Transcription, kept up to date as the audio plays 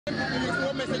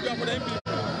what message you have for the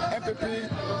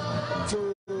MPP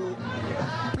to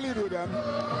plead with them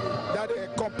that a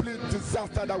complete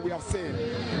disaster that we have seen.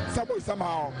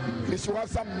 Somehow, they should have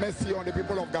some mercy on the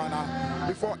people of Ghana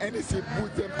before NEC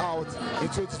puts them out in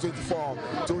 2024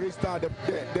 to restart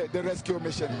the rescue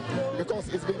mission, because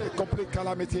it's been a complete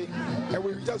calamity, and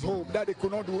we just hope that they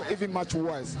could not do even much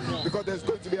worse, because there's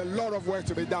going to be a lot of work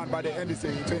to be done by the NEC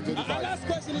in 2025. Our last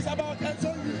question is about,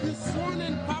 so you sworn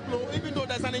in Pablo, even though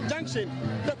there's an injunction.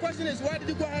 The question is, why did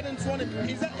you go ahead and sworn him?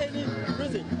 Is there any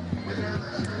reason?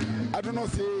 I do not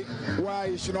see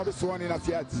why he should not be sworn in as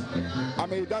yet. I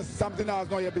mean, that's something that has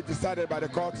not yet been decided by the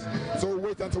court. So we'll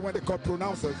wait until when the court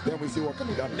pronounces, then we see what can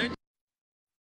be done.